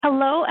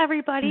Hello,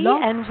 everybody,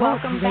 Blog and Talk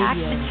welcome back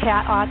Radio. to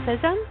Chat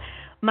Autism.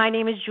 My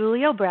name is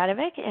Julie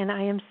Obradovic, and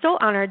I am so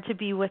honored to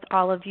be with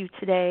all of you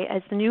today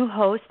as the new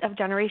host of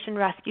Generation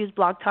Rescue's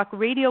Blog Talk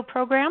Radio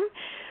program.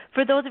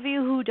 For those of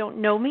you who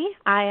don't know me,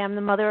 I am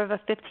the mother of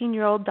a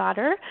 15-year-old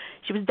daughter.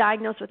 She was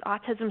diagnosed with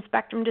autism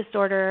spectrum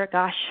disorder,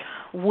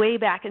 way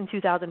back in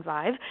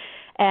 2005.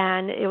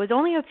 And it was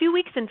only a few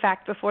weeks, in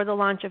fact, before the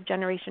launch of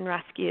Generation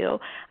Rescue.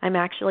 I'm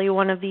actually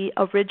one of the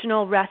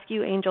original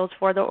rescue angels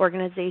for the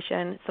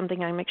organization,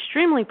 something I'm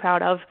extremely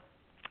proud of.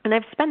 And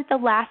I've spent the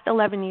last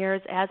 11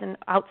 years as an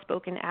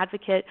outspoken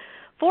advocate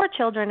for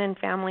children and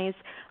families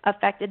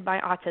affected by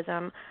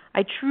autism.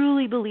 I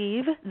truly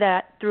believe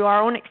that through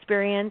our own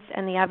experience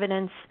and the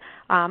evidence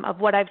of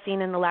what I've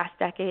seen in the last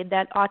decade,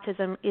 that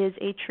autism is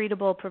a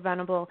treatable,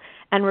 preventable,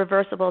 and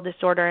reversible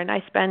disorder. And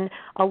I spend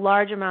a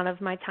large amount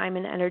of my time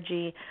and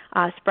energy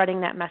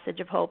spreading that message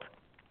of hope.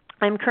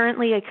 I'm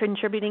currently a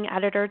contributing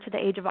editor to the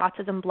Age of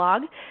Autism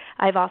blog.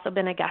 I've also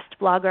been a guest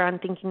blogger on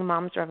Thinking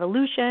Mom's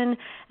Revolution,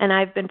 and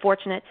I've been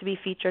fortunate to be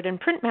featured in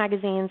print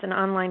magazines and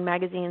online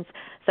magazines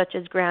such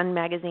as Grand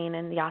Magazine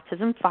and the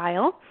Autism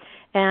File.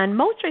 And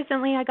most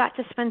recently, I got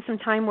to spend some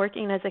time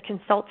working as a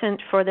consultant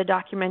for the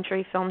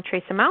documentary film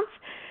Trace Amounts.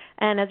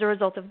 And as a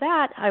result of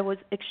that, I was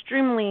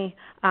extremely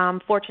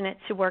fortunate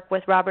to work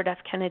with Robert F.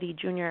 Kennedy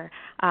Jr.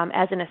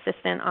 As an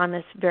assistant on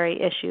this very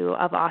issue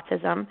of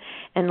autism.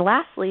 And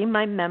lastly,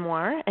 my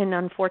memoir, An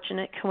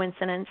Unfortunate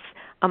Coincidence,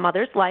 A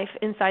Mother's Life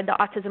Inside the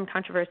Autism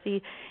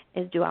Controversy,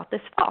 is due out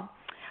this fall.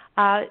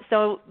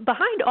 So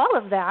behind all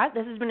of that,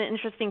 this has been an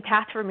interesting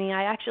path for me.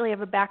 I actually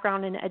have a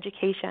background in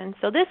education.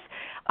 So this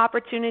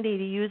opportunity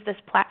to use this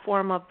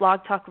platform of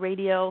Blog Talk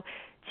Radio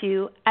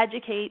to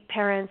educate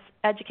parents,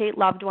 educate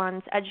loved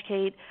ones,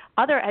 educate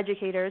other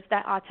educators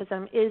that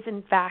autism is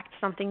in fact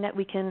something that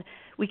we can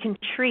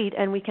treat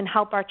and we can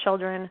help our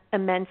children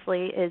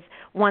immensely is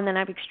one that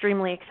I'm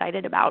extremely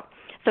excited about.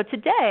 So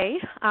today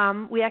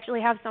we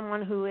actually have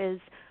someone who is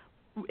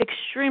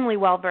extremely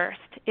well-versed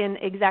in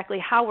exactly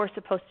how we're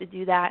supposed to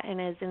do that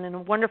and is in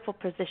a wonderful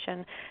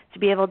position to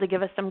be able to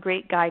give us some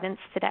great guidance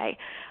today.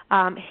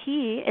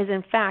 He is,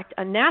 in fact,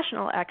 a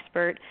national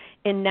expert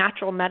in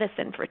natural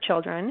medicine for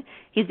children.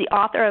 He's the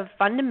author of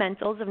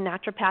Fundamentals of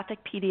Naturopathic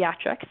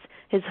Pediatrics.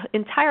 His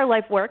entire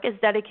life work is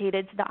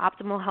dedicated to the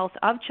optimal health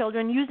of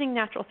children using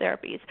natural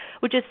therapies,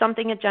 which is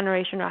something at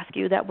Generation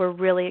Rescue that we're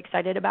really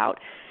excited about.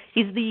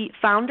 He's the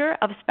founder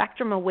of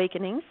Spectrum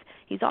Awakenings.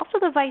 He's also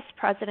the vice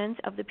president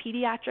of the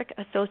Pediatric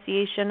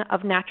Association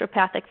of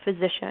Naturopathic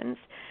Physicians.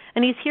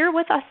 And he's here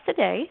with us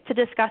today to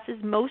discuss his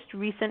most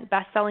recent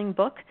best-selling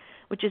book,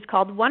 which is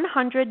called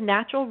 100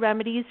 Natural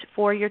Remedies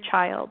for Your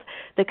Child,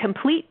 the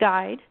complete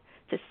guide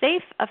to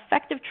safe,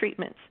 effective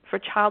treatments for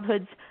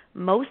childhood's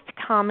most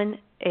common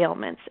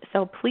ailments.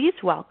 So please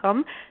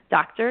welcome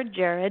Dr.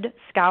 Jared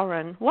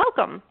Skowron.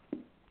 Welcome.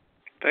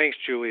 Thanks,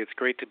 Julie. It's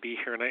great to be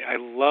here. And I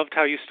loved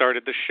how you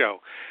started the show,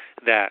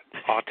 that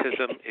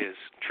autism is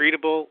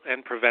treatable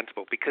and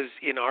preventable. Because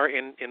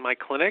in my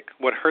clinic,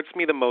 what hurts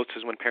me the most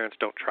is when parents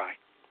don't try.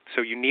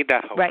 So you need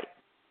that hope. Right.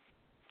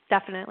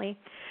 Definitely.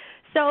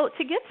 So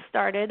to get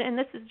started, and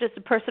this is just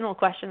a personal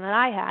question that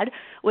I had,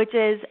 which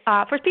is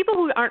for people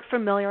who aren't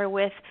familiar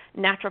with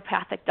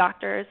naturopathic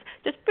doctors,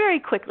 just very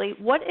quickly,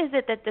 what is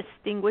it that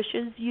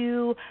distinguishes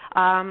you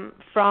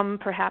from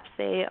perhaps,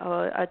 say,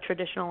 a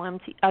traditional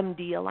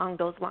MD along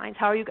those lines?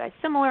 How are you guys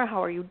similar?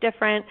 How are you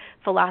different?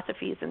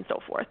 Philosophies and so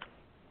forth.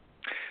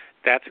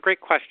 That's a great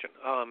question.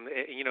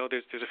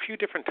 There's a few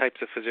different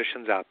types of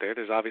physicians out there.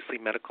 There's obviously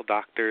medical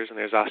doctors, and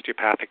there's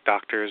osteopathic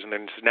doctors, and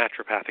then there's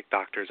naturopathic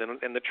doctors.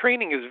 And the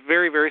training is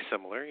very, very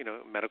similar.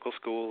 Medical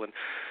school and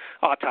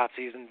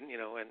autopsies, and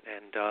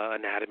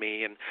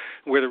anatomy. And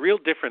where the real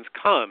difference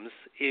comes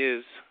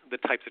is the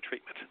types of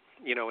treatment.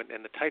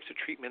 And the types of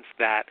treatments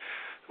that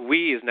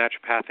we as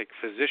naturopathic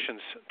physicians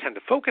tend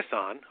to focus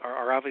on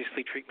are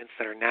obviously treatments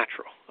that are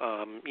natural.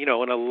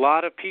 And a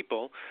lot of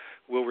people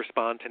will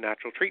respond to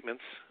natural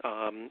treatments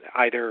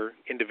either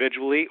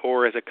individually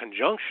or as a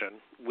conjunction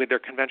with their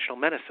conventional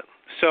medicine.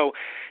 So,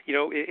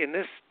 in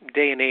this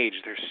day and age,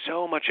 there's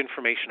so much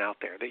information out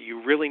there that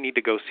you really need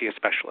to go see a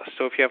specialist.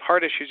 So if you have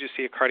heart issues, you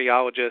see a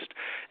cardiologist,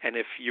 and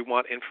if you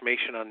want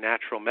information on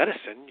natural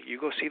medicine, you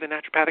go see the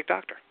naturopathic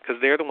doctor because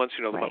they're the ones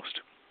who know the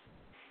most.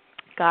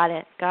 Got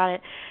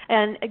it.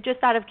 And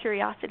just out of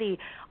curiosity,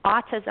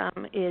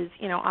 autism is,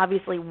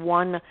 obviously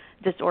one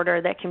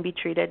disorder that can be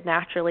treated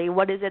naturally.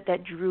 What is it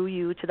that drew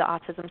you to the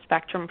autism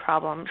spectrum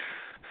problem?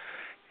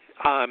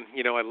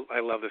 I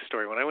love this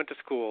story. When I went to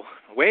school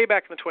way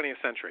back in the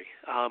 20th century,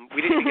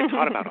 we didn't even get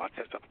taught about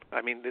autism.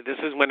 I mean, this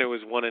is when it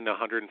was 1 in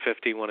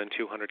 150, 1 in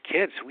 200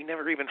 kids. We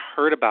never even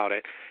heard about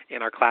it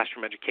in our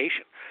classroom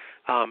education.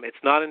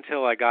 It's not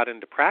until I got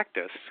into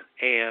practice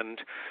and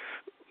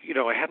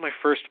I had my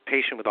first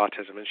patient with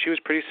autism, and she was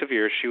pretty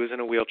severe. She was in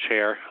a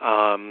wheelchair.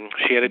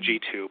 She had a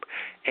G-tube,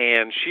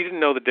 and she didn't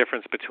know the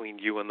difference between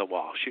you and the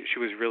wall. She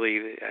was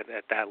really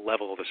at that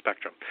level of the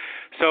spectrum.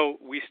 So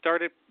we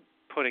started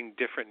putting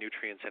different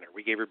nutrients in her.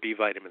 We gave her B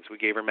vitamins, we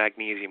gave her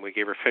magnesium, we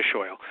gave her fish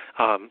oil,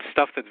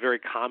 stuff that's very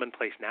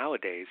commonplace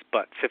nowadays,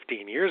 but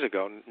 15 years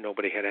ago,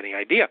 nobody had any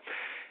idea.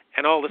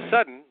 And all of a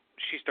sudden,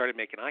 she started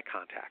making eye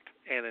contact,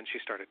 and then she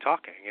started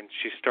talking, and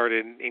she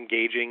started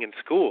engaging in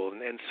school.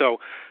 And so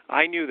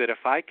I knew that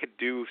if I could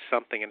do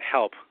something and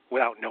help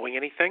without knowing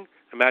anything,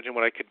 imagine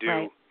what I could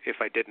do if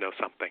I did know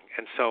something.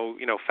 And so,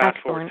 fast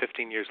forward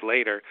 15 years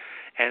later,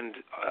 and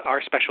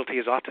our specialty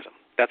is autism.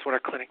 That's what our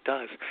clinic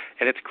does.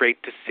 And it's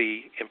great to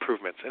see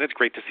improvements, and it's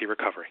great to see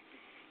recovery.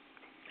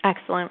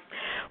 Excellent.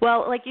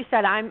 Well, like you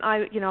said,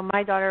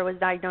 my daughter was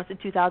diagnosed in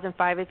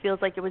 2005. It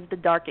feels like it was the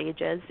dark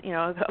ages,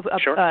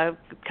 Sure.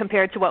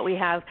 Compared to what we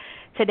have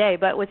today.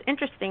 But what's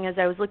interesting as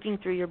I was looking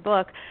through your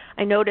book,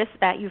 I noticed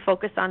that you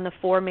focus on the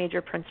four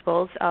major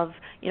principles of,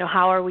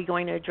 how are we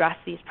going to address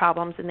these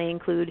problems, and they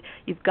include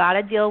you've got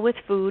to deal with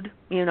food.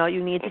 You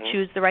need to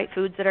choose the right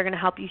foods that are going to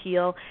help you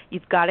heal.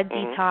 You've got to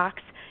detox.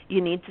 You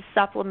need to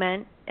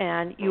supplement,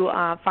 and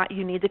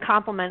you need to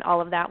complement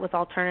all of that with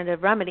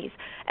alternative remedies.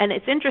 And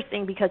it's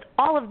interesting because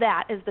all of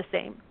that is the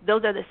same.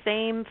 Those are the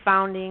same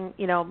founding,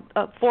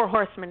 four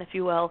horsemen, if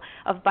you will,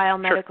 of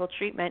biomedical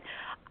treatment.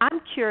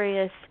 I'm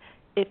curious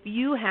if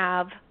you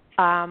have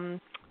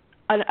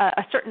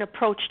a certain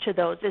approach to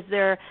those. Is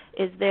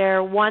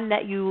there one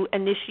that you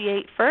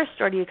initiate first,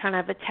 or do you kind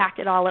of attack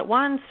it all at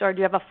once, or do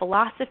you have a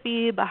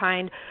philosophy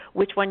behind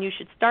which one you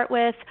should start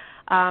with?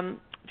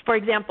 For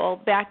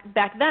example, back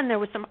then there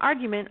was some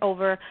argument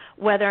over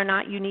whether or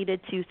not you needed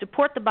to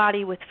support the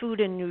body with food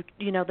and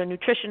the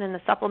nutrition and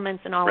the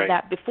supplements and all of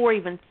that before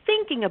even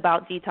thinking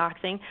about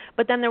detoxing.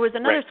 But then there was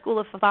another school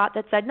of thought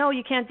that said, no,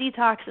 you can't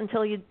detox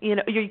until you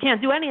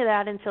can't do any of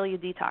that until you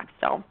detox.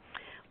 So,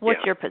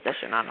 what's your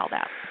position on all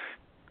that?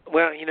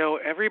 Well,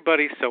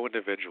 everybody's so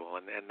individual,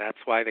 and that's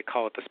why they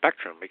call it the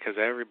spectrum, because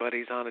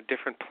everybody's on a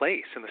different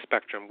place in the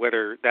spectrum,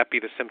 whether that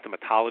be the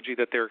symptomatology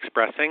that they're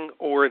expressing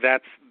or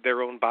that's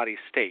their own body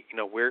state.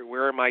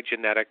 Where are my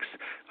genetics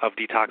of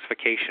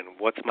detoxification?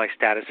 What's my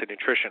status of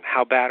nutrition?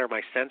 How bad are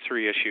my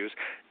sensory issues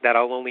that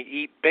I'll only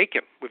eat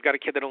bacon? We've got a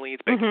kid that only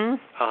eats bacon.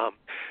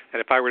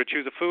 And if I were to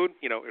choose a food,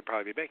 it'd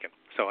probably be bacon,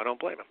 so I don't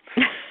blame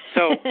him.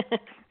 So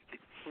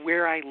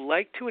where I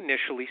like to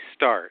initially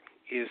start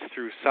is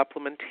through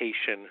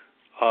supplementation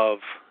of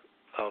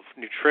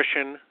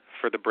nutrition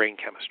for the brain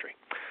chemistry.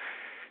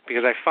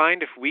 Because I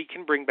find if we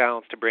can bring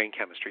balance to brain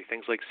chemistry,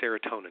 things like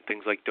serotonin,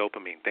 things like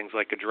dopamine, things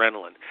like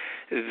adrenaline,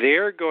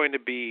 they're going to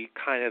be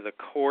kind of the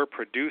core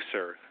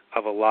producer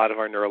of a lot of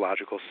our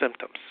neurological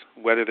symptoms,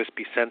 whether this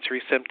be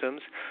sensory symptoms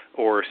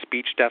or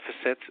speech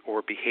deficits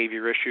or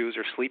behavior issues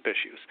or sleep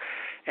issues.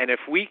 And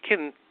if we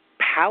can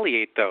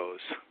palliate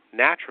those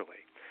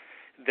naturally,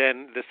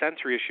 then the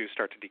sensory issues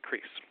start to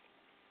decrease.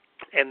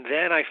 And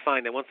then I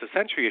find that once the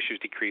sensory issues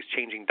decrease,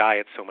 changing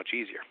diet's so much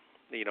easier.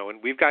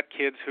 And we've got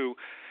kids who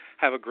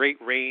have a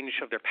great range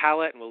of their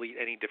palate and will eat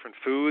any different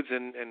foods,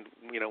 and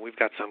we've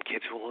got some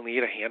kids who will only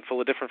eat a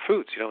handful of different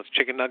foods. It's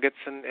chicken nuggets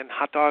and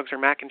hot dogs or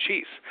mac and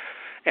cheese.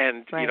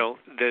 And,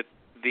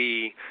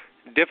 the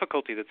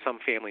difficulty that some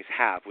families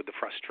have with the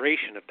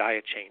frustration of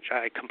diet change,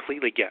 I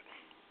completely get.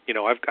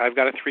 I've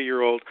got a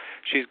 3-year-old.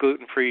 She's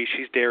gluten-free.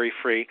 She's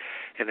dairy-free.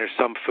 And there's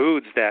some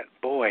foods that,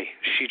 boy,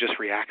 she just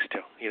reacts to.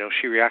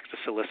 She reacts to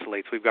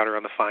salicylates. We've got her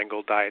on the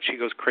Feingold diet. She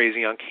goes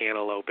crazy on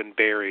cantaloupe and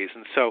berries.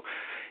 And so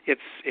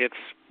it's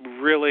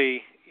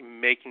really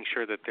making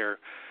sure that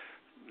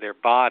their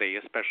body,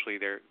 especially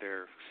their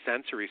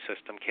sensory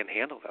system, can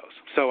handle those.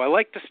 So I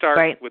like to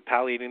start with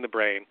palliating the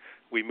brain.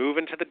 We move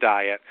into the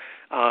diet,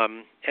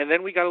 and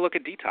then we got to look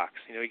at detox.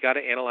 You got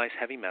to analyze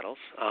heavy metals,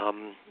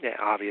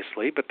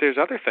 obviously, but there's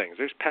other things.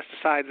 There's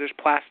pesticides, there's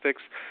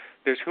plastics,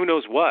 there's who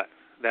knows what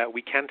that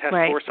we can test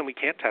for, some we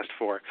can't test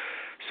for.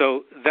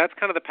 So that's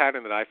kind of the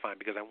pattern that I find,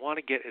 because I want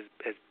to get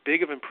as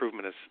big of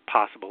improvement as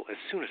possible as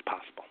soon as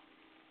possible.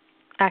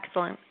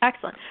 Excellent.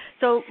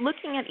 So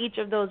looking at each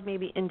of those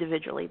maybe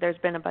individually, there's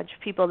been a bunch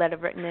of people that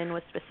have written in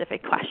with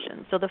specific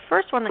questions. So the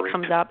first one that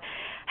comes up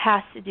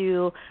has to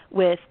do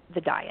with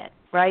the diet,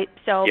 right?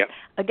 So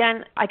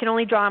again, I can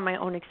only draw on my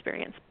own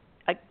experience.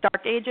 Like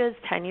dark ages,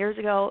 10 years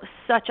ago,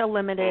 such a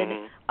limited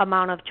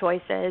amount of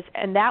choices,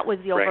 and that was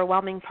the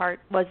overwhelming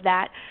part, was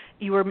that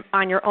you were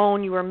on your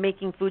own, you were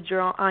making foods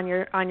on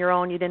your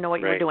own, you didn't know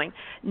what you were doing.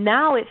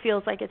 Now it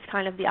feels like it's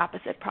kind of the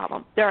opposite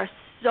problem. There are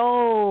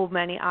so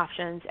many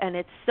options, and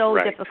it's so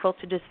difficult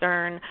to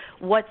discern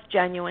what's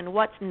genuine,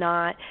 what's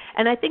not.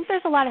 And I think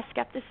there's a lot of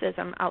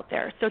skepticism out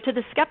there. So to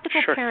the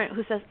skeptical parent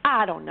who says,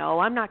 I don't know,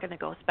 I'm not going to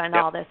go spend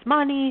all this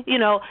money,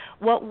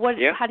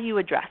 how do you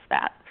address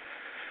that?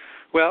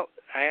 Well,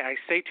 I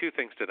say two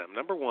things to them.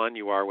 Number one,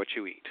 you are what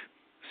you eat.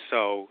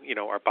 So,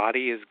 our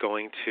body is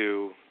going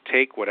to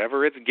take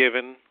whatever it's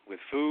given with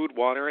food,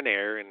 water, and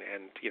air, and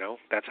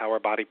that's how our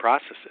body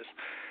processes.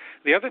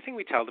 The other thing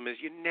we tell them is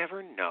you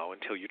never know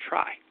until you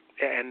try.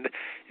 And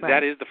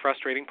that is the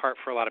frustrating part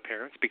for a lot of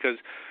parents, because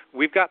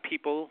we've got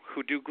people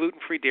who do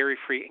gluten-free,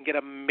 dairy-free, and get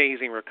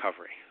amazing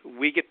recovery.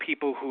 We get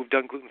people who've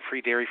done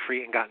gluten-free,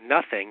 dairy-free, and got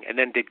nothing, and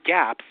then did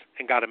GAPS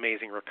and got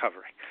amazing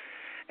recovery.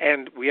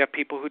 And we have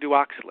people who do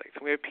oxalates,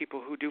 and we have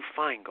people who do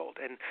fine gold.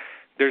 And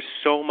there's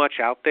so much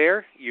out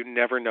there, you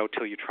never know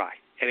till you try.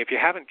 And if you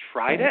haven't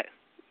tried it,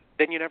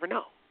 then you never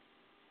know.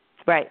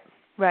 Right.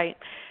 And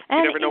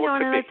you never know what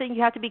could another be. thing,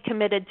 you have to be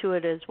committed to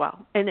it as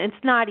well. And it's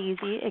not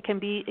easy.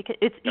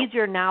 It's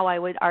easier now, I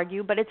would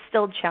argue, but it's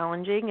still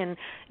challenging. And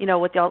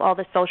with all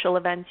the social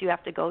events you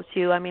have to go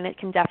to, I mean, it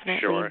can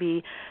definitely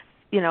be,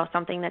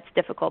 something that's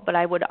difficult. But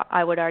I would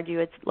argue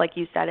it's, like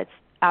you said, it's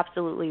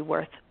absolutely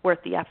worth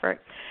the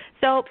effort.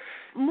 So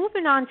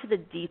moving on to the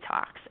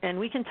detox, and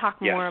we can talk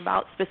more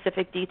about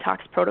specific detox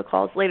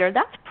protocols later.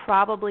 That's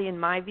probably, in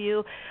my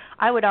view,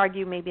 I would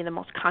argue maybe the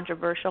most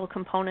controversial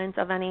component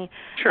of any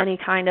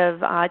kind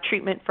of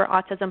treatment for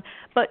autism.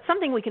 But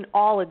something we can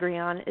all agree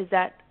on is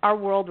that our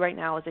world right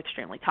now is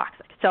extremely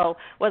toxic. So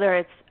whether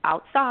it's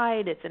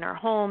outside, it's in our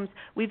homes,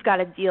 we've got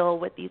to deal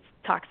with these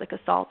toxic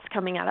assaults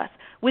coming at us.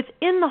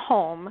 Within the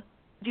home,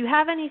 do you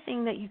have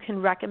anything that you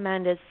can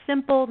recommend as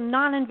simple,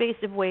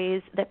 non-invasive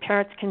ways that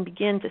parents can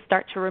begin to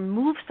start to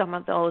remove some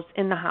of those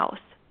in the house?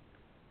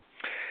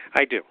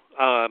 I do.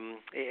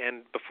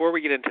 And before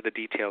we get into the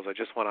details, I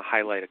just want to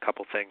highlight a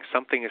couple things.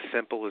 Something as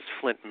simple as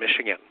Flint,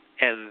 Michigan,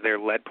 and their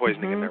lead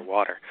poisoning in their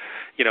water.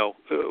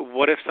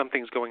 What if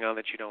something's going on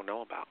that you don't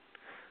know about?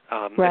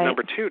 And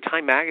number two,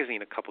 Time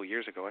Magazine a couple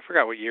years ago, I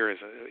forgot what year it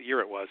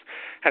was,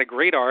 had a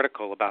great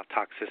article about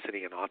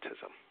toxicity and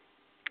autism.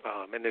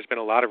 And there's been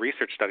a lot of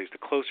research studies. The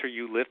closer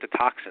you live to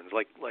toxins,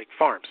 like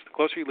farms, the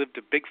closer you live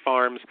to big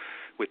farms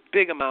with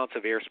big amounts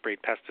of air-sprayed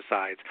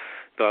pesticides,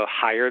 the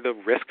higher the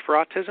risk for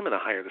autism and the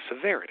higher the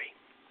severity.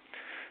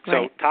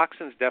 So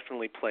toxins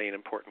definitely play an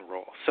important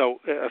role. So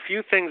a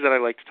few things that I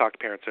like to talk to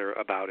parents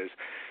about is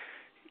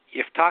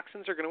if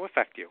toxins are going to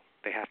affect you,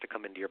 they have to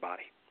come into your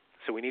body.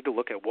 So we need to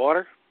look at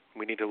water,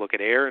 we need to look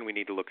at air, and we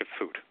need to look at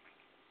food.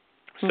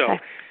 So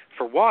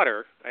for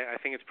water, I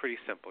think it's pretty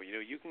simple.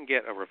 You can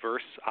get a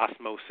reverse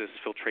osmosis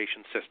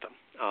filtration system.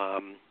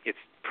 It's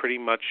pretty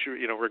much,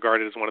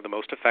 regarded as one of the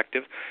most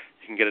effective.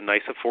 You can get a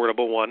nice,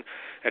 affordable one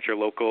at your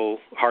local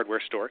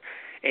hardware store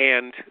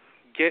and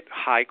get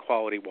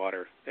high-quality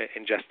water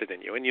ingested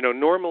in you. And,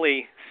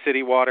 normally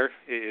city water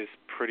is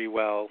pretty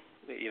well,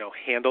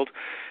 handled.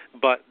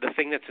 But the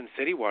thing that's in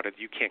city water that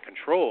you can't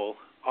control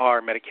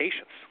are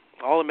medications.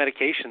 All the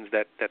medications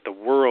that the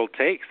world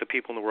takes, the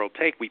people in the world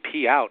take, we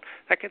pee out,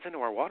 that gets into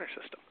our water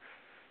system.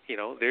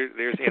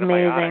 There's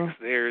antibiotics,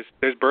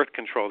 there's birth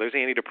control, there's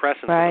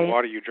antidepressants in the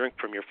water you drink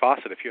from your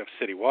faucet if you have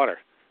city water.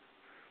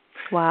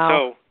 Wow.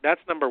 So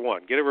that's number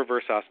one. Get a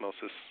reverse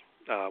osmosis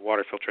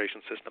water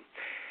filtration system.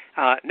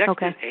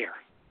 Next is air.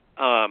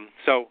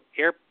 So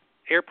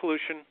air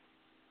pollution,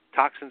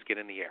 toxins get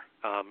in the air.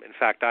 In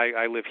fact,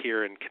 I live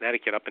here in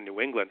Connecticut, up in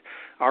New England.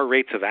 Our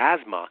rates of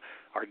asthma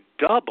are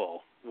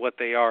double what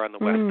they are on the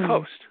West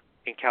Coast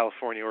in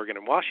California, Oregon,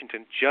 and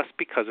Washington just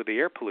because of the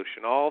air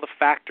pollution. All the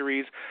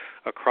factories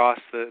across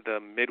the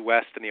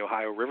Midwest and the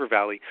Ohio River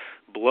Valley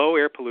blow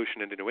air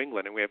pollution into New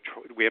England, and we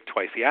have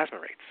twice the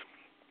asthma rates.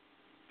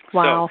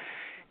 Wow. So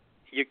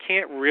you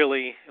can't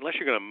really, unless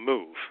you're going to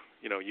move,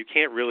 you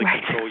can't really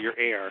control your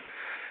air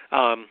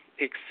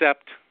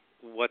except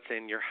what's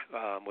in your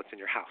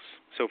house.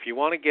 So if you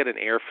want to get an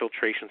air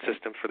filtration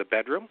system for the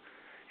bedroom,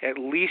 at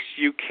least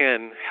you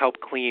can help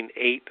clean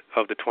 8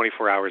 of the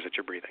 24 hours that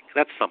you're breathing.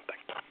 That's something.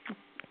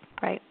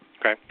 Right.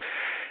 Okay.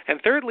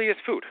 And thirdly is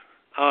food.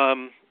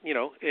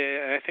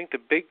 I think the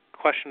big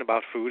question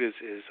about food is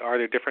are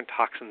there different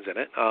toxins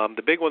in it?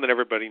 The big one that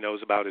everybody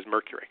knows about is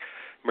mercury.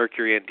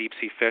 Mercury in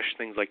deep-sea fish,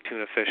 things like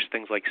tuna fish,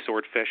 things like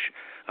swordfish.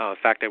 In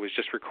fact, I was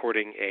just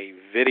recording a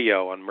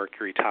video on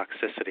mercury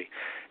toxicity.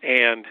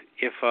 And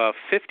if a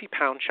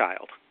 50-pound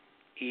child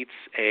eats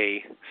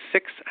a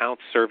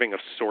 6-ounce serving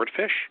of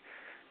swordfish,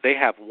 they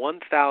have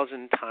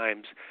 1,000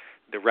 times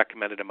the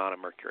recommended amount of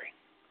mercury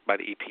by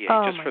the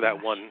EPA just for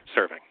that one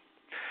serving.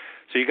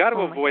 So you got to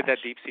avoid that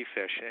deep-sea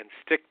fish and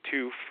stick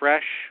to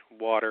fresh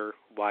water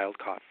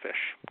wild-caught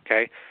fish,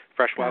 okay?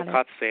 Fresh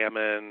wild-caught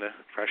salmon,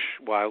 fresh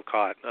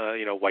wild-caught,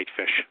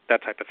 whitefish,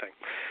 that type of thing.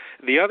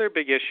 The other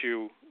big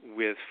issue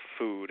with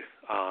food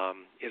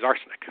is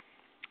arsenic.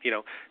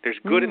 There's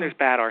good and there's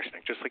bad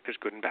arsenic, just like there's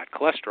good and bad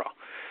cholesterol.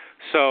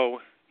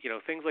 So,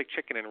 things like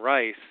chicken and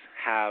rice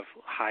have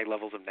high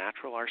levels of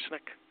natural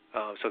arsenic,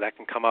 so that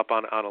can come up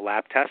on a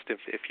lab test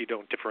if you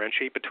don't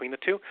differentiate between the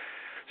two.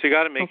 So you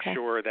got to make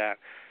sure that,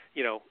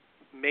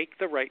 make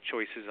the right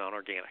choices on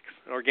organics.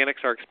 And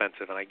organics are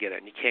expensive, and I get it,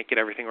 and you can't get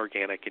everything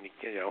organic, and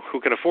who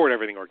can afford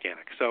everything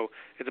organic? So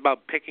it's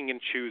about picking and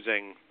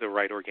choosing the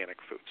right organic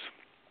foods.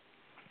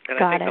 And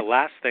I think the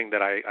last thing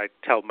that I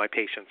tell my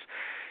patients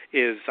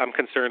is I'm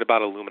concerned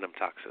about aluminum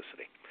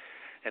toxicity.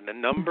 And the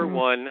number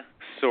one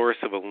source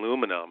of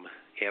aluminum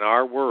in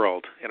our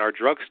world, in our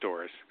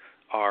drugstores,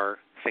 are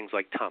things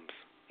like Tums,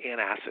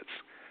 antacids.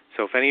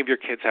 So if any of your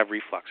kids have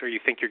reflux or you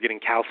think you're getting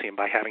calcium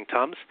by having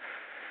Tums,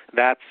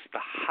 that's the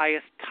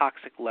highest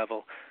toxic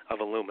level of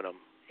aluminum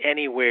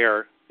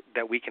anywhere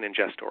that we can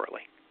ingest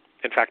orally.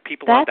 In fact,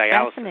 people on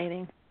dialysis.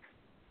 Fascinating.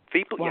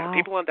 People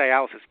on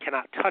dialysis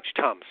cannot touch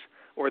Tums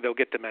or they'll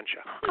get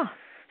dementia.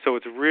 So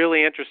it's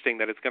really interesting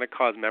that it's going to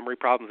cause memory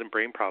problems and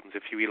brain problems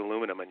if you eat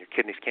aluminum and your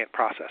kidneys can't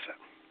process it.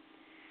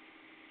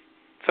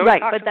 So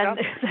right, but then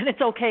it's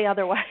okay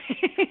otherwise.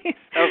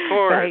 Of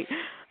course.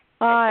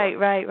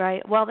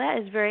 Right. Well, that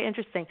is very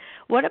interesting.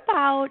 What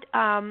about,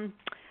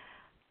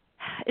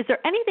 is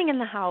there anything in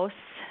the house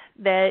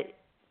that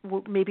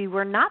maybe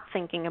we're not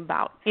thinking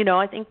about?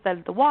 I think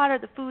that the water,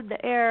 the food,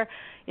 the air,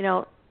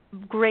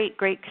 great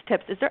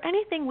tips. Is there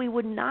anything we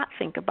would not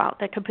think about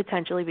that could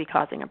potentially be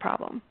causing a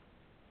problem?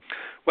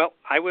 Well,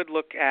 I would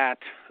look at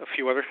a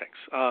few other things.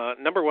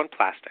 Number one,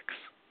 plastics.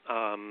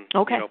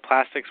 Okay.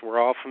 Plastics, we're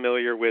all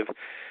familiar with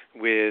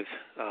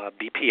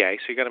BPA,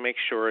 so you got to make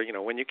sure,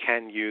 when you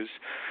can use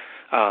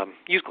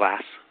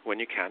glass when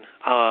you can.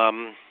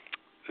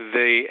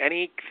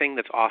 Anything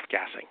that's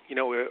off-gassing,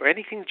 or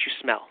anything that you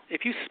smell.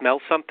 If you smell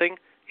something,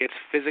 it's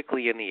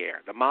physically in the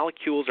air. The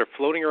molecules are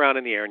floating around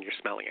in the air and you're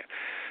smelling it.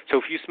 So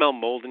if you smell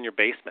mold in your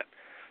basement,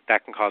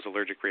 that can cause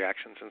allergic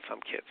reactions in some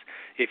kids.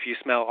 If you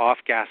smell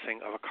off-gassing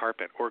of a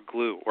carpet or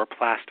glue or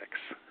plastics,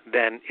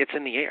 then it's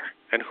in the air.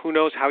 And who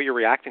knows how you're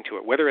reacting to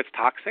it, whether it's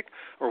toxic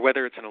or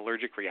whether it's an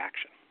allergic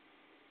reaction.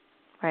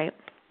 Right.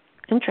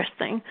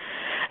 Interesting.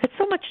 It's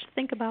so much to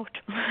think about.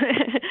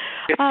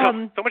 It's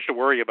so much to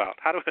worry about.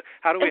 How do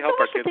we help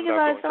our kids without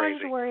going crazy? So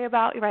much to worry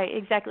about. Right,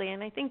 exactly.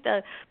 And I think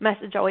the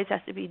message always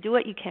has to be do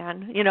what you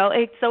can.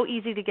 It's so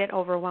easy to get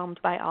overwhelmed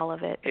by all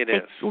of it. It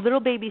is. Little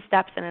baby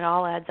steps and it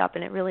all adds up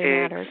and it really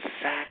matters.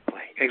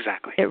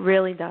 Exactly. It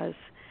really does.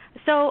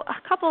 So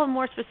a couple of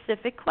more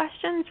specific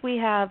questions. We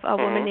have a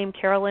woman named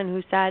Carolyn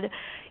who said,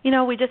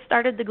 we just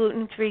started the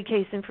gluten-free,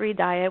 casein-free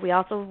diet. We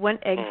also went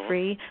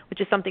egg-free,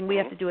 which is something we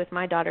have to do with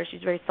my daughter.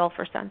 She's very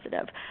sulfur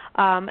sensitive.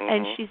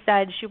 And she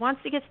said she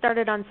wants to get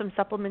started on some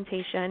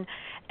supplementation,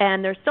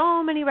 and there's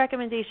so many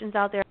recommendations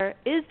out there.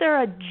 Is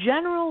there a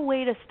general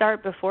way to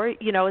start before, is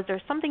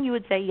there something you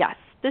would say, yes,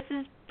 this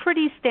is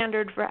pretty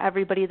standard for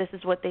everybody, this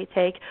is what they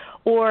take,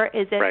 or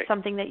is it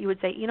something that you would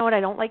say, I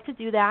don't like to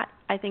do that.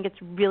 I think it's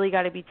really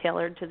got to be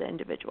tailored to the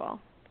individual?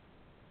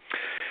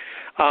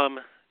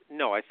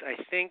 No, I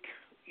think,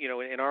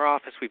 in our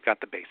office we've got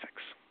the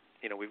basics.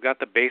 We've got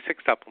the basic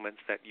supplements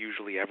that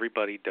usually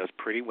everybody does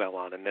pretty well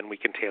on, and then we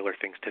can tailor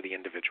things to the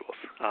individuals.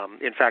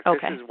 In fact,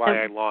 this is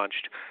why I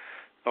launched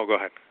 – go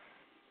ahead.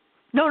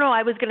 No,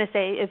 I was going to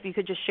say if you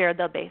could just share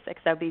the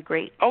basics, that would be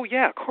great. Oh,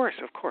 yeah, of course.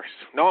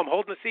 No, I'm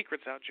holding the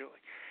secrets out, Julie.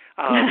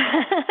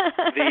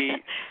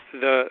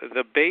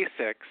 The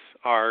basics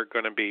are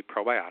going to be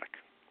probiotic,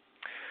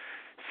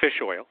 fish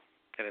oil,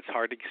 and it's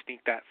hard to sneak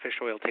that fish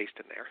oil taste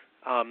in there.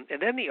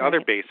 And then the other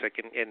basic,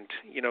 and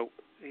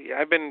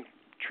I've been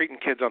treating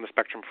kids on the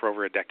spectrum for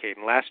over a decade,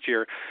 and last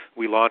year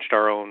we launched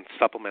our own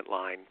supplement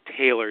line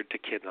tailored to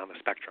kids on the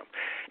spectrum.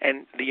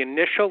 And the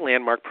initial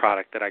landmark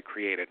product that I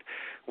created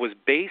was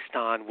based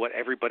on what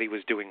everybody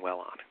was doing well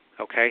on.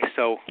 Okay,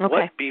 so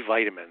what B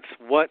vitamins,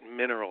 what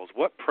minerals,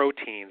 what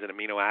proteins and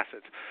amino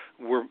acids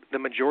were the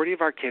majority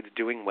of our kids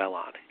doing well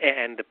on?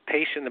 And the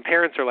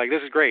parents are like,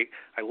 this is great,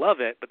 I love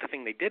it, but the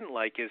thing they didn't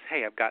like is,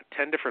 hey, I've got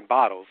 10 different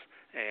bottles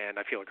and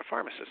I feel like a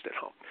pharmacist at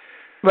home.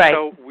 Right.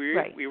 So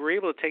we were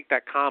able to take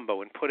that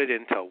combo and put it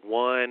into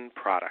one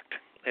product.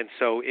 And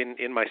so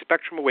in my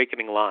Spectrum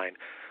Awakening line,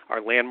 our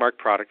landmark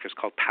product is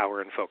called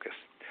Power and Focus.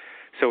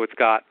 So it's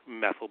got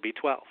methyl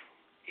B12.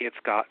 It's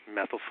got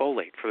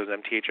methylfolate for those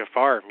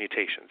MTHFR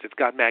mutations. It's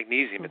got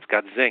magnesium. It's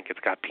got zinc. It's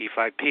got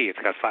P5P. It's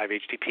got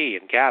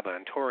 5-HTP and GABA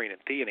and taurine and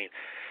theanine.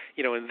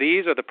 And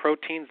these are the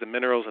proteins, the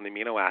minerals, and the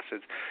amino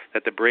acids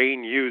that the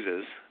brain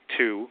uses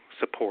to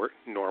support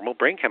normal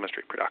brain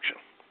chemistry production.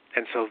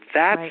 And so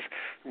that's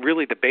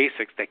really the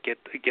basics that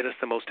get us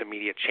the most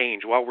immediate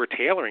change while we're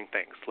tailoring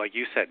things, like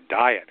you said,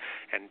 diet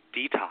and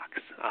detox.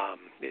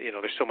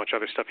 There's so much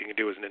other stuff you can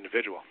do as an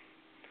individual.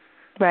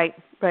 Right.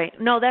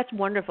 No, that's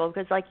wonderful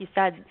because, like you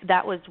said,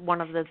 that was one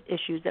of the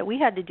issues that we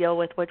had to deal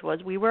with, which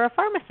was we were a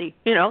pharmacy.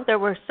 There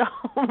were so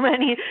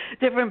many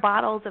different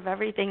bottles of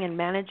everything, and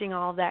managing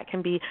all of that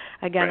can be,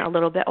 again, a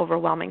little bit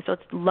overwhelming. So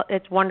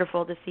it's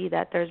wonderful to see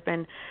that there's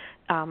been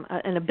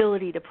an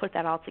ability to put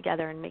that all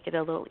together and make it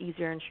a little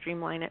easier and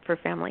streamline it for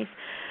families.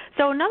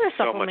 So another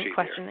supplement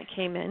question that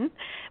came in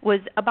was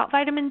about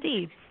vitamin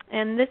D,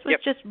 and this was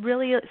just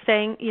really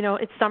saying,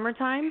 it's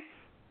summertime.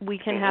 We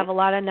can have a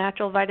lot of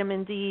natural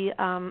vitamin D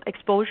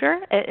exposure.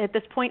 At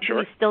this point, do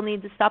we still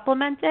need to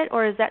supplement it,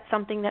 or is that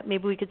something that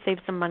maybe we could save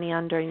some money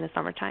on during the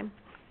summertime?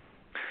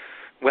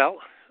 Well,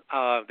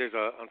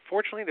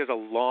 unfortunately, there's a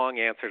long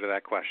answer to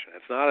that question.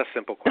 It's not a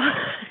simple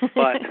question.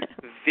 But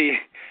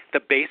the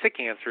basic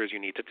answer is you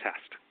need to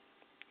test.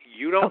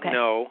 You don't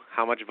know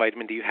how much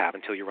vitamin D you have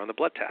until you run the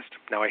blood test.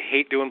 Now, I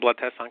hate doing blood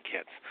tests on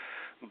kids,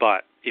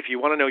 but if you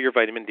want to know your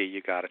vitamin D,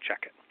 you got to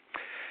check it.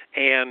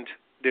 And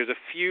there's a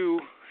few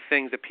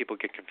things that people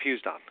get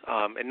confused on.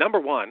 And number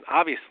one,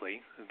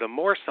 obviously, the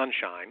more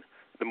sunshine,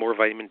 the more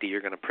vitamin D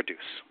you're going to produce.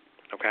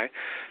 Okay?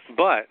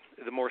 But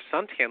the more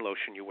suntan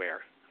lotion you wear,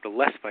 the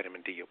less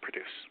vitamin D you'll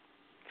produce.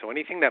 So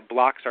anything that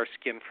blocks our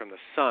skin from the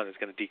sun is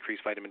going to decrease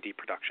vitamin D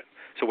production.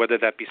 So whether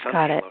that be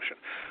sunscreen lotion,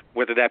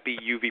 whether that be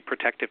UV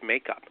protective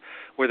makeup,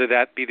 whether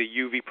that be the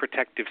UV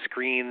protective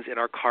screens in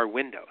our car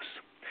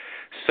windows.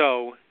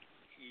 So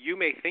you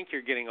may think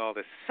you're getting all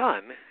this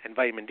sun and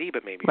vitamin D,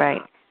 but maybe you're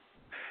not.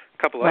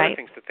 A couple other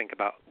things to think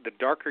about. The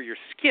darker your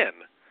skin,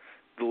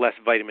 the less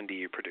vitamin D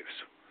you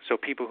produce. So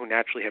people who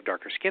naturally have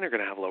darker skin are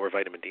going to have lower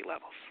vitamin D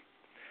levels,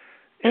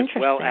 as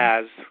well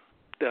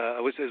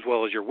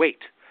as your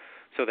weight.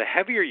 So the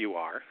heavier you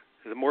are,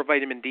 the more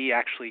vitamin D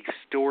actually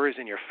stores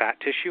in your fat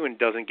tissue and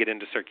doesn't get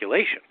into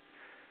circulation.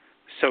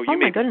 So you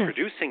may be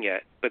producing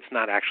it, but it's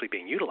not actually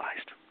being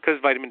utilized because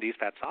vitamin D is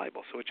fat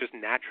soluble. So it just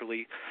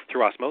naturally,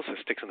 through osmosis,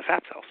 sticks in the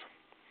fat cells.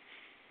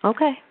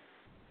 Okay.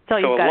 So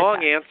a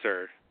long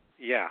answer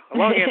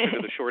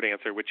to the short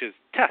answer, which is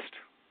test.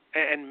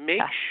 And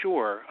make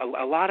sure a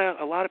lot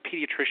of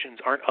pediatricians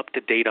aren't up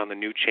to date on the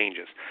new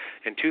changes.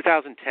 In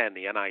 2010,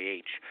 the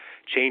NIH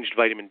changed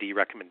vitamin D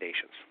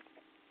recommendations.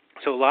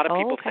 So a lot of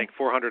people think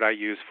 400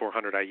 IUs,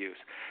 400 IUs.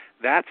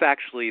 That's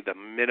actually the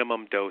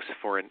minimum dose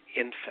for an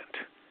infant.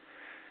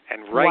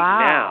 And right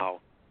now,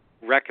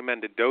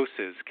 recommended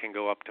doses can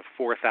go up to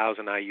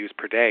 4,000 IUs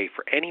per day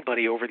for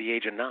anybody over the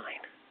age of 9.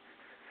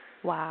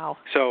 Wow.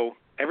 So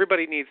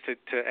everybody needs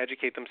to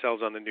educate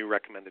themselves on the new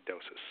recommended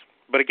doses.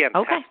 But again,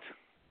 test.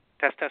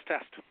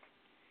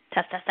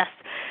 Test.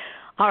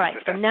 All right.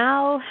 So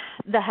now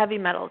the heavy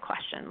metal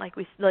question, like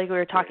we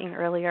were talking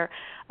earlier.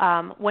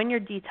 When you're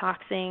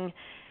detoxing,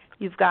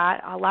 you've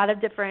got a lot of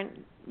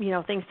different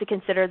things to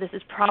consider. This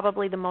is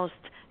probably the most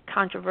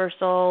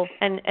controversial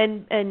and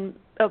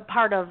a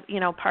part of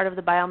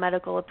the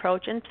biomedical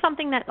approach, and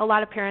something that a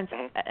lot of parents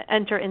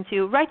enter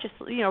into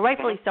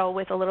rightfully so,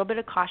 with a little bit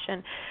of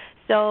caution.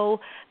 So,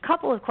 a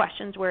couple of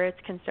questions where it's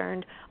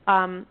concerned.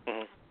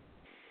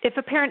 If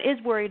a parent is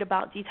worried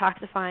about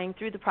detoxifying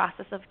through the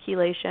process of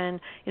chelation,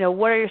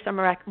 what are some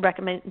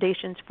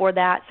recommendations for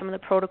that, some of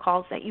the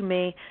protocols that you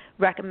may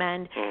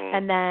recommend?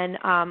 And then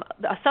a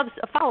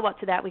follow-up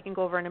to that we can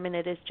go over in a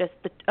minute is just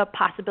a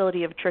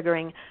possibility of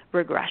triggering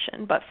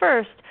regression. But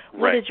first,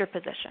 what is your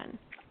position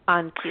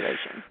on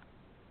chelation?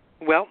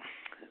 Well,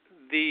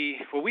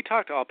 we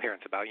talk to all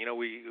parents about,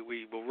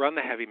 we will run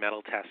the heavy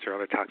metal tests or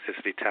other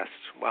toxicity tests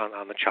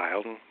on the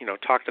child and,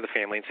 talk to the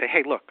family and say,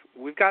 hey, look,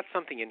 we've got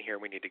something in here.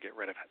 We need to get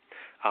rid of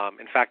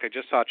it. In fact, I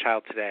just saw a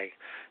child today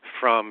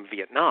from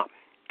Vietnam,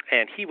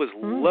 and he was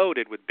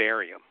loaded with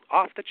barium,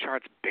 off the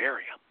charts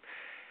barium.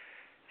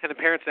 And the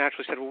parents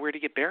naturally said, well, where did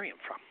he get barium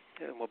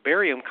from? Well,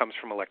 barium comes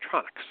from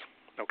electronics,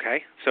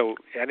 okay? So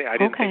I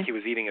didn't think he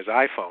was eating his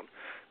iPhone.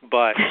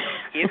 But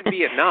in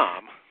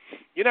Vietnam,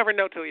 you never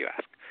know till you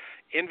ask.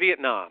 In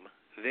Vietnam,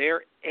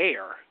 their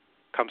air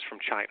comes from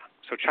China.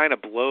 So China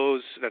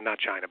blows, not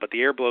China, but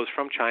the air blows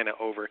from China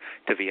over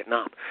to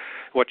Vietnam.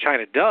 What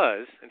China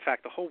does, in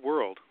fact, the whole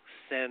world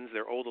sends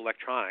their old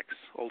electronics,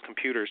 old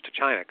computers to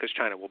China because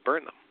China will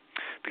burn them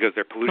because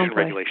their pollution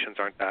regulations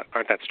aren't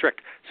that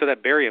strict. So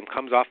that barium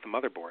comes off the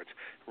motherboards,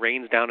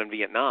 rains down in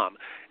Vietnam,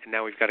 and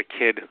now we've got a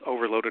kid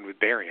overloaded with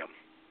barium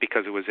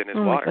because it was in his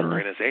water or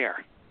in his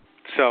air.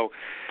 So,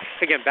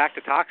 again, back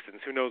to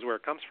toxins. Who knows where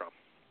it comes from?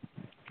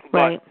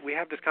 But we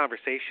have this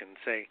conversation,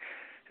 say,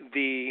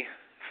 the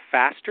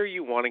faster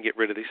you want to get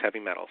rid of these heavy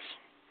metals,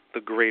 the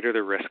greater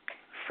the risk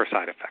for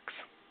side effects.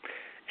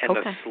 And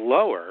the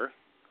slower,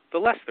 the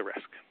less the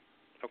risk.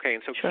 Okay,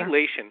 and so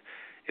chelation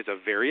is a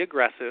very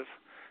aggressive,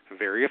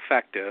 very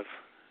effective,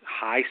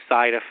 high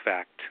side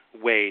effect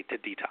way to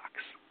detox.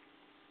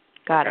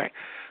 Got it.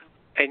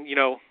 And,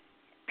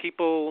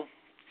 people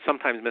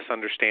sometimes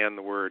misunderstand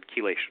the word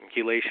chelation.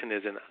 Chelation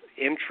is an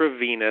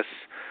intravenous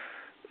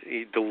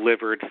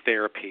delivered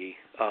therapy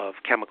of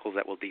chemicals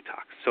that will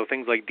detox. So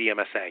things like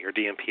DMSA or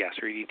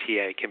DMPS or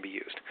EDTA can be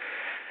used.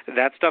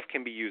 That stuff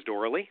can be used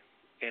orally,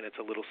 and it's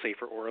a little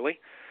safer orally.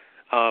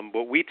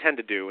 What we tend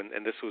to do,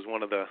 and this was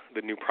one of the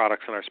new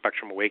products in our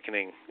Spectrum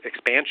Awakening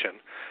expansion,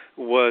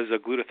 was a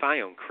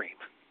glutathione cream.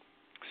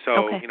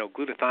 So,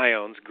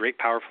 glutathione's great,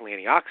 powerful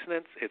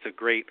antioxidants. It's a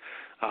great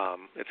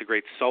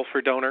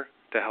sulfur donor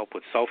to help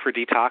with sulfur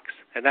detox,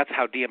 and that's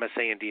how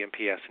DMSA and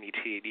DMPS and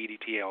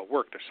EDTA all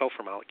work. They're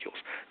sulfur molecules.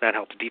 That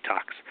helps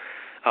detox.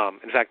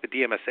 In fact, the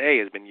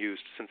DMSA has been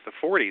used since the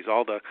 40s.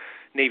 All the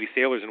Navy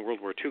sailors in World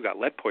War II got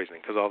lead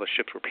poisoning because all the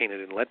ships were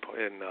painted in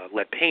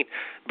lead paint.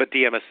 But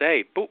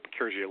DMSA, boom,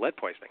 cures you of lead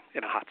poisoning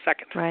in a hot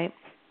second. Right.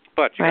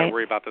 But you got to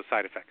worry about those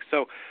side effects.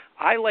 So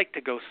I like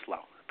to go slow,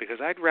 because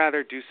I'd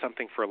rather do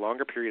something for a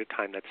longer period of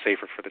time that's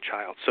safer for the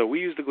child. So we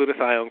use the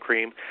glutathione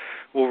cream.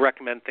 We'll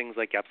recommend things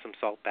like Epsom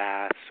salt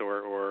baths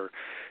or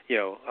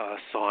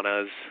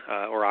saunas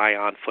or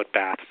ion foot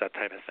baths, that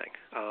type of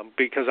thing,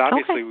 because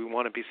obviously we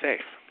want to be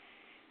safe.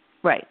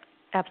 Right.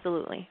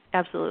 Absolutely.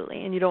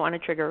 And you don't want to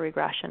trigger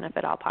regression if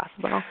at all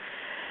possible.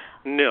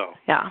 No.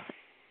 Yeah.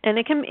 And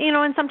it can,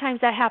 and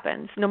sometimes that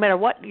happens, no matter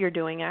what you're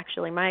doing,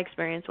 actually. My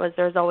experience was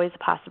there's always a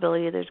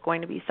possibility there's going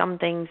to be some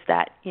things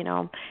that,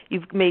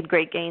 you've made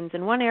great gains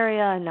in one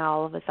area, and now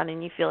all of a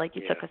sudden you feel like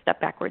you took a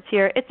step backwards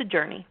here. It's a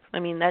journey.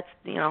 I mean, that's,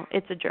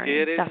 it's a journey,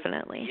 it is,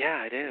 definitely.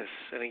 Yeah, it is.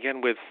 And again,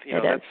 with,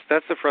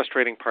 that's the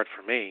frustrating part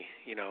for me,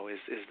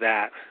 is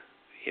that,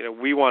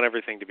 we want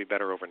everything to be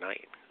better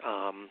overnight.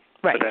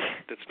 Right. But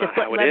that's not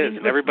how it is.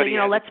 And everybody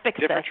has let's fix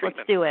this. treatment.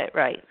 Let's do it.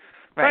 Right.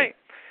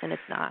 And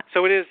it's not.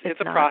 So it is. It's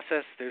a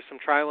process. There's some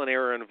trial and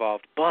error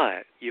involved,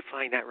 but you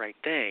find that right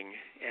thing,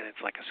 and it's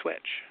like a switch.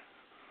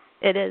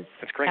 It is.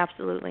 That's great.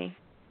 Absolutely.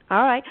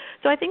 All right.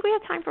 So I think we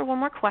have time for one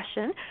more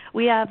question.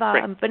 We have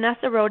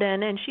Vanessa wrote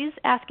in, and she's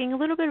asking a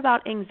little bit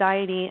about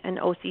anxiety and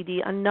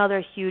OCD,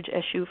 another huge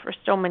issue for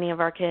so many of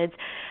our kids.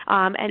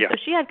 So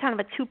she had kind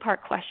of a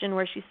two-part question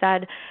where she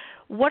said,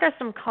 what are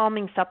some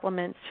calming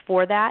supplements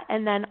for that?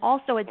 And then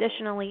also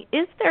additionally,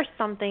 is there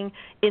something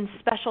in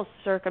special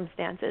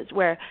circumstances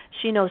where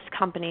she knows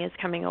company is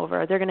coming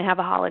over, they're going to have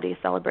a holiday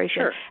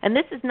celebration, and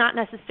this is not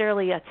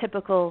necessarily a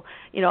typical,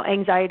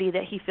 anxiety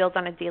that he feels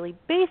on a daily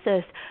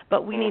basis,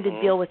 but we need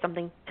to deal with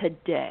something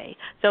today.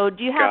 So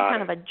do you have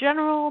kind of a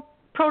general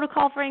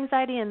protocol for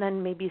anxiety and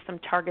then maybe some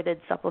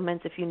targeted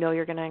supplements if you know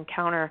you're going to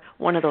encounter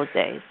one of those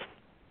days?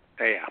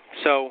 Yeah.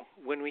 So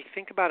when we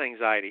think about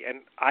anxiety,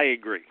 and I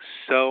agree,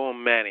 so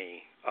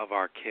many of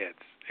our kids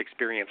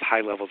experience high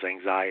levels of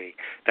anxiety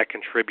that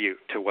contribute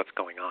to what's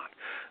going on.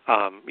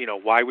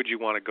 Why would you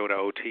want to go to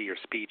OT or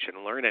speech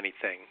and learn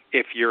anything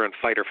if you're in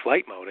fight or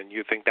flight mode and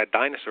you think that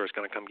dinosaur is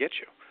going to come get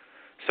you?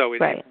 So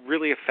it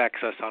really affects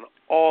us on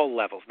all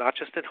levels, not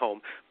just at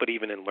home, but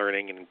even in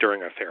learning and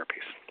during our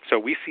therapies. So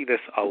we see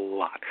this a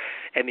lot.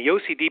 And the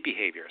OCD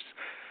behaviors,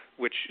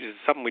 which is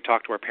something we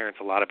talk to our parents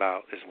a lot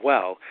about as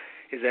well,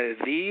 is that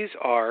these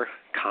are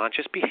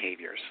conscious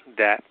behaviors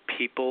that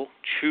people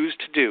choose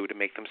to do to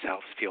make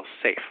themselves feel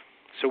safe.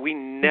 So we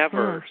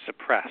never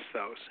suppress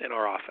those in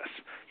our office.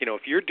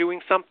 If you're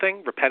doing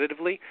something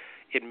repetitively,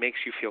 it makes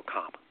you feel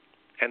calm.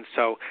 And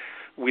so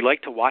we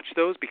like to watch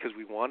those because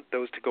we want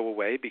those to go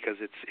away because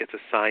it's a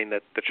sign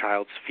that the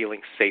child's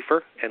feeling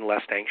safer and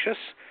less anxious,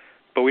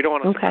 but we don't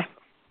want to suppress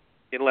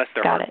them unless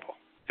they're harmful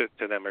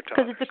to them or to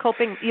others. Because it's a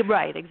coping,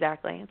 right,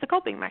 exactly. It's a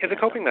coping mechanism. It's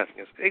a coping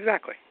mechanism,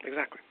 exactly.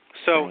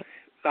 So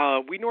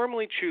we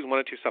normally choose one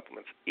or two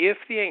supplements. If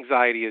the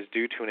anxiety is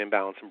due to an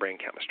imbalance in brain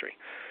chemistry,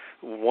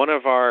 one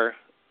of our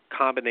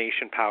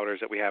combination powders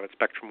that we have at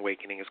Spectrum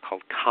Awakening is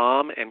called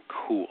Calm and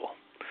Cool.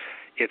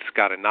 It's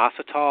got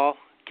inositol,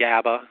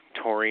 GABA,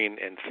 taurine,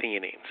 and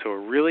theanine. So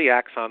it really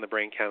acts on the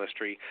brain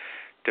chemistry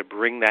to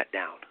bring that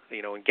down.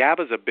 And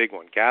GABA is a big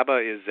one. GABA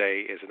is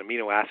an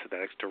amino acid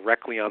that acts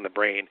directly on the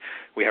brain.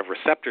 We have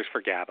receptors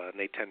for GABA, and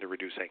they tend to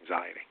reduce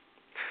anxiety.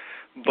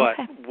 But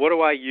what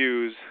do I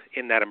use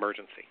in that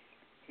emergency?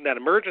 That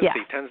emergency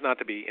tends not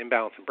to be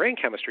imbalance in brain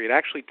chemistry.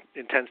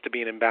 It tends to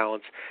be an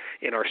imbalance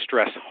in our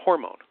stress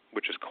hormone,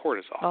 which is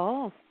cortisol.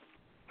 Oh.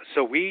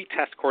 So we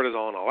test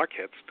cortisol in all our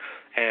kids,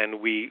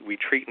 and we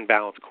treat and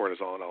balance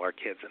cortisol in all our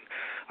kids. And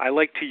I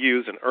like to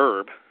use an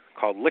herb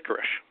called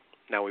licorice.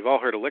 Now, we've all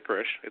heard of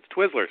licorice. It's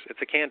Twizzlers.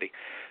 It's a candy.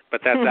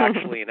 But that's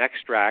actually an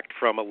extract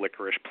from a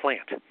licorice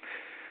plant.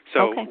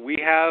 So we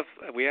have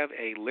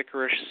a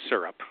licorice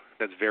syrup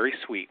that's very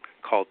sweet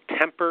called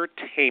Temper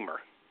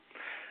Tamer.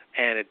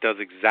 And it does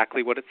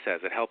exactly what it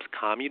says. It helps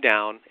calm you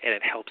down, and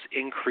it helps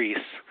increase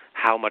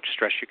how much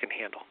stress you can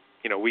handle.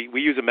 We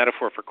use a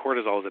metaphor for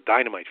cortisol as a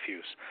dynamite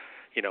fuse.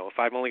 If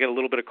I've only got a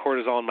little bit of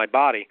cortisol in my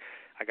body,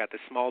 I got this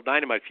small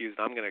dynamite fuse,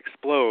 and I'm going to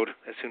explode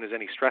as soon as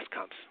any stress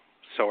comes.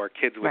 So our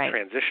kids with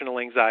transitional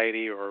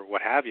anxiety or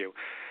what have you,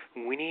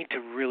 we need to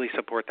really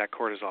support that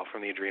cortisol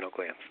from the adrenal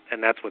glands,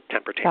 and that's what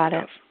Temper Tamer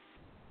does.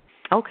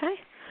 Okay.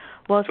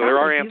 Well, so there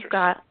are answers.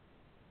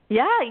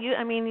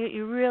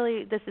 You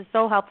really, this is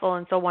so helpful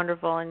and so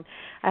wonderful, and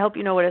I hope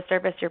you know what a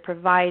service you're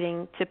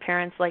providing to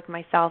parents like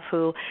myself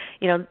who,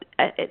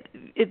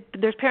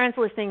 there's parents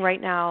listening right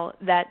now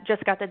that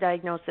just got the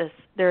diagnosis.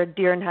 They're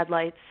deer in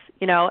headlights,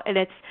 and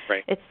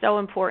it's so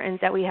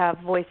important that we have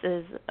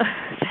voices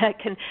that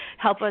can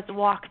help us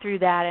walk through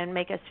that and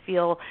make us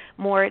feel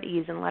more at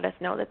ease and let us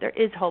know that there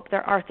is hope.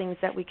 There are things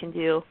that we can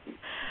do.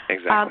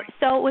 Exactly.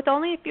 So with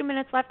only a few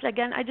minutes left,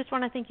 again, I just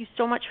want to thank you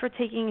so much for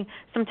taking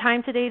some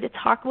time today to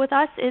talk with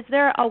us. Is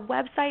there a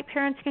website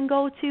parents can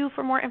go to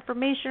for more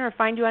information or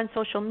find you on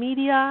social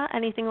media,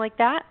 anything like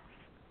that?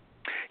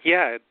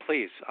 Yeah,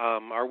 please.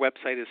 Our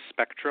website is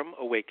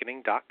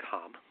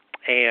spectrumawakening.com.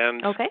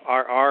 And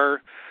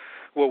our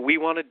what we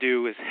want to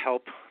do is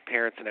help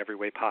parents in every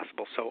way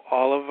possible. So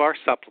all of our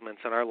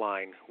supplements in our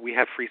line, we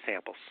have free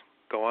samples.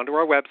 Go onto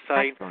our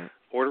website,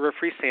 order a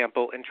free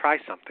sample, and try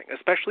something,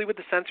 especially with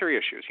the sensory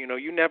issues.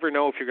 You never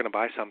know if you're going to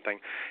buy something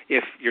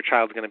if your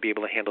child's going to be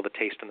able to handle the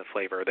taste and the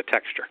flavor or the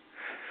texture.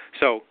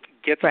 So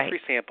get some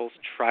free samples,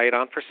 try it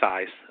on for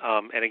size.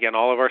 And again,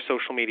 all of our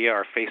social media,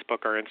 our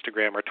Facebook, our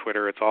Instagram, our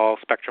Twitter, it's all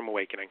Spectrum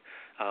Awakening.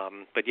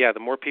 But the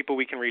more people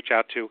we can reach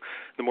out to,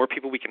 the more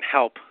people we can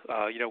help.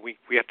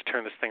 We have to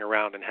turn this thing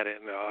around and head it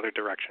in the other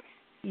direction.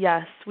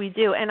 Yes, we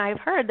do. And I've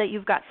heard that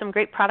you've got some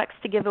great products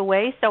to give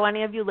away. So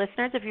any of you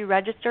listeners, if you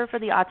register for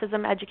the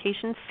Autism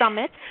Education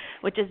Summit,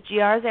 which is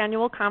GR's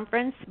annual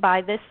conference, by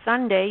this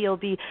Sunday, you'll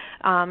be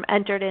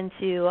entered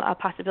into a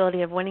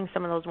possibility of winning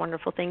some of those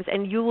wonderful things.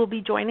 And you will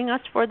be joining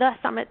us for the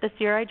summit this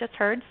year, I just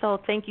heard. So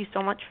thank you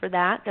so much for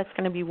that. That's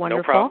going to be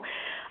wonderful. No problem.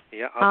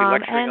 Yeah, I'll be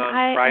lecturing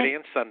on Friday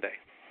and Sunday.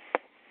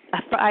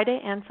 Friday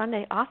and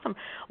Sunday. Awesome.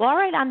 Well, all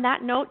right, on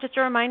that note, just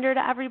a reminder to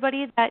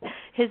everybody that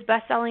his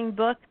best-selling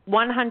book,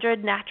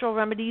 100 Natural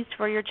Remedies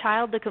for Your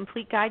Child, The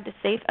Complete Guide to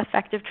Safe,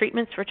 Effective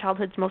Treatments for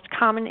Childhood's Most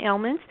Common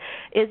Ailments,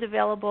 is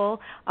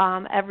available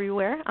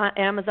everywhere, on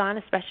Amazon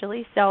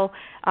especially. So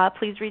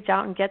please reach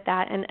out and get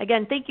that. And,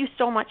 again, thank you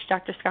so much,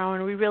 Dr.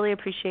 Skowron. We really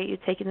appreciate you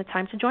taking the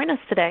time to join us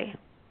today.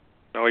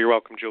 Oh, you're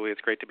welcome, Julie.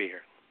 It's great to be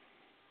here.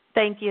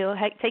 Thank you.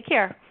 Hey, take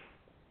care.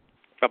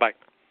 Bye-bye.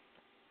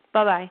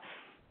 Bye-bye.